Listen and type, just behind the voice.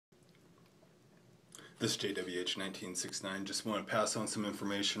This JWH1969, just want to pass on some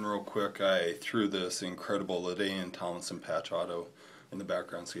information real quick. I threw this incredible Ladain Tomlinson patch auto in the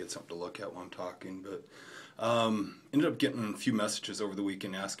background so you had something to look at while I'm talking, but ended up getting a few messages over the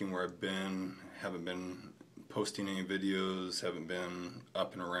weekend asking where I've been, haven't been posting any videos, haven't been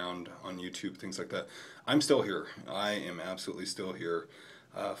up and around on YouTube, things like that. I'm still here. I am absolutely still here.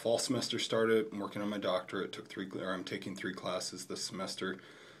 Fall semester started, I'm working on my doctorate, I'm taking 3 classes this semester.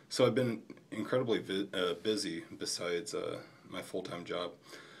 So I've been incredibly busy besides my full-time job.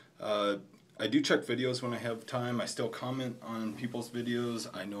 I do check videos when I have time. I still comment on people's videos.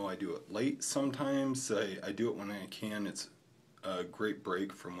 I know I do it late sometimes. I do it when I can. It's a great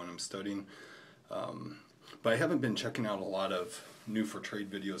break from when I'm studying. But I haven't been checking out a lot of new for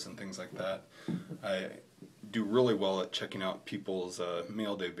trade videos and things like that. I do really well at checking out people's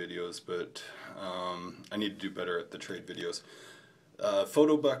mail day videos, but I need to do better at the trade videos.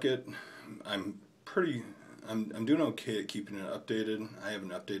 Photo bucket, I'm doing okay at keeping it updated. I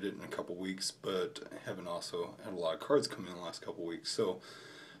haven't updated in a couple weeks, but I haven't also had a lot of cards come in the last couple weeks. So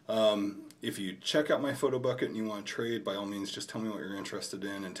if you check out my photo bucket and you want to trade, by all means just tell me what you're interested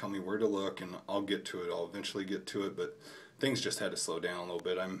in and tell me where to look, and I'll get to it. I'll eventually get to it, but things just had to slow down a little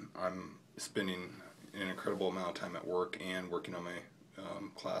bit. I'm spending an incredible amount of time at work and working on my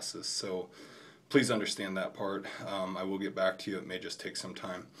classes, so please understand that part. I will get back to you. It may just take some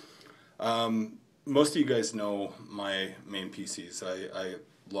time. Most of you guys know my main PCs. I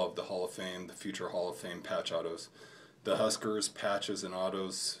love the Hall of Fame, the future Hall of Fame patch autos. The Huskers, patches, and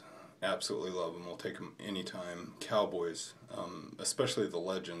autos, absolutely love them. We'll take them anytime. Cowboys, especially the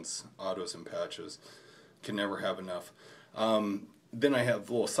Legends, autos and patches. Can never have enough. Then I have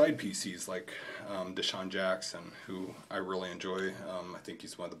little side PCs like Deshaun Jackson, who I really enjoy. I think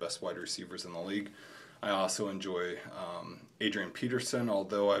he's one of the best wide receivers in the league. I also enjoy Adrian Peterson,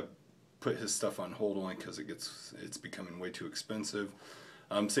 although I put his stuff on hold only because it's becoming way too expensive.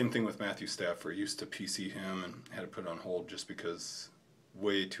 Same thing with Matthew Stafford. I used to PC him and had to put it on hold just because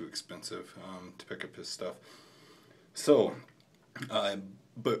way too expensive to pick up his stuff. So,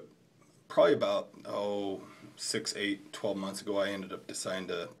 but probably about 6, 8, 12 months ago, I ended up deciding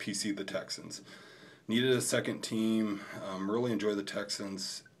to PC the Texans. Needed a second team, really enjoy the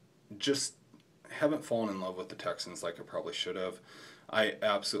Texans, just haven't fallen in love with the Texans like I probably should have. I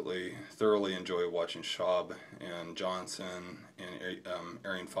absolutely, thoroughly enjoy watching Schaub and Johnson and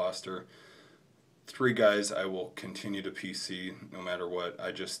Arian Foster. 3 guys I will continue to PC no matter what.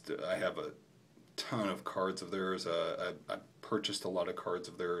 I have a ton of cards of theirs. I purchased a lot of cards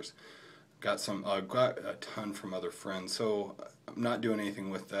of theirs. Got a ton from other friends, so I'm not doing anything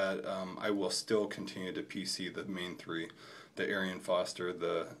with that. I will still continue to PC the main 3, the Arian Foster,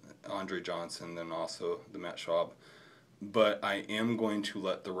 the Andre Johnson, then also the Matt Schaub. But I am going to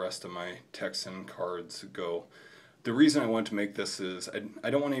let the rest of my Texan cards go. The reason I want to make this is I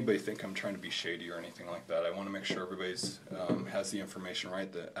don't want anybody to think I'm trying to be shady or anything like that. I want to make sure everybody's has the information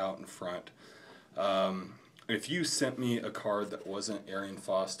right, out in front. If you sent me a card that wasn't Arian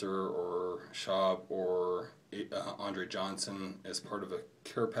Foster or Schaub or Andre Johnson as part of a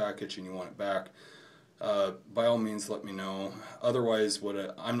care package and you want it back, by all means let me know. Otherwise,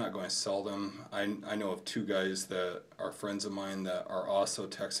 I'm not going to sell them. I know of 2 guys that are friends of mine that are also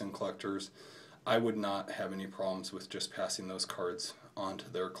Texan collectors. I would not have any problems with just passing those cards on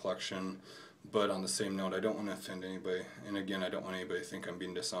to their collection. But on the same note, I don't want to offend anybody. And again, I don't want anybody to think I'm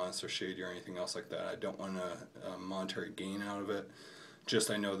being dishonest or shady or anything else like that. I don't want a monetary gain out of it.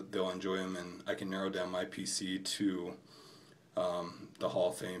 Just I know that they'll enjoy them, and I can narrow down my PC to the Hall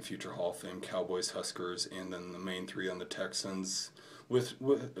of Fame, future Hall of Fame, Cowboys, Huskers, and then the main 3 on the Texans, with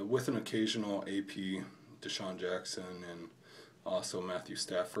an occasional AP, Deshaun Jackson, and also Matthew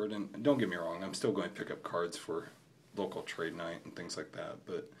Stafford. And don't get me wrong, I'm still going to pick up cards for local trade night and things like that,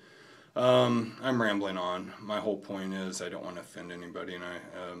 but I'm rambling on. My whole point is I don't want to offend anybody,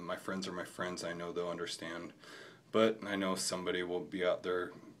 and my friends are my friends. I know they'll understand, but I know somebody will be out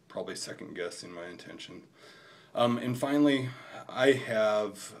there probably second guessing my intention. And finally, I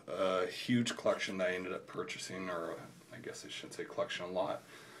have a huge collection that I ended up purchasing, or I guess I should say collection, a lot,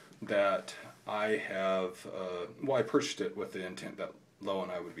 that I have, I purchased it with the intent that Lo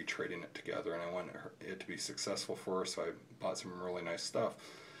and I would be trading it together, and I wanted it to be successful for her, so I bought some really nice stuff.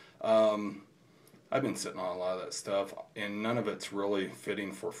 I've been sitting on a lot of that stuff, and none of it's really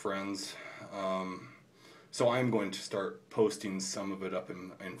fitting for friends. So I'm going to start posting some of it up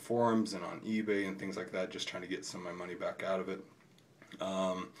in forums and on eBay and things like that, just trying to get some of my money back out of it.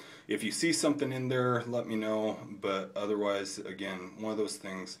 If you see something in there, let me know, but otherwise, again, one of those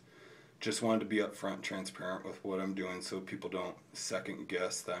things, just wanted to be upfront and transparent with what I'm doing so people don't second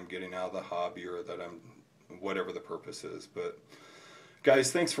guess that I'm getting out of the hobby or that I'm, whatever the purpose is. But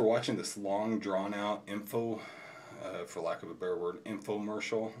guys, thanks for watching this long drawn out info, for lack of a better word,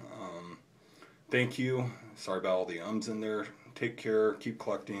 infomercial. Thank you. Sorry about all the ums in there. Take care, keep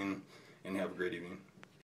collecting, and have a great evening.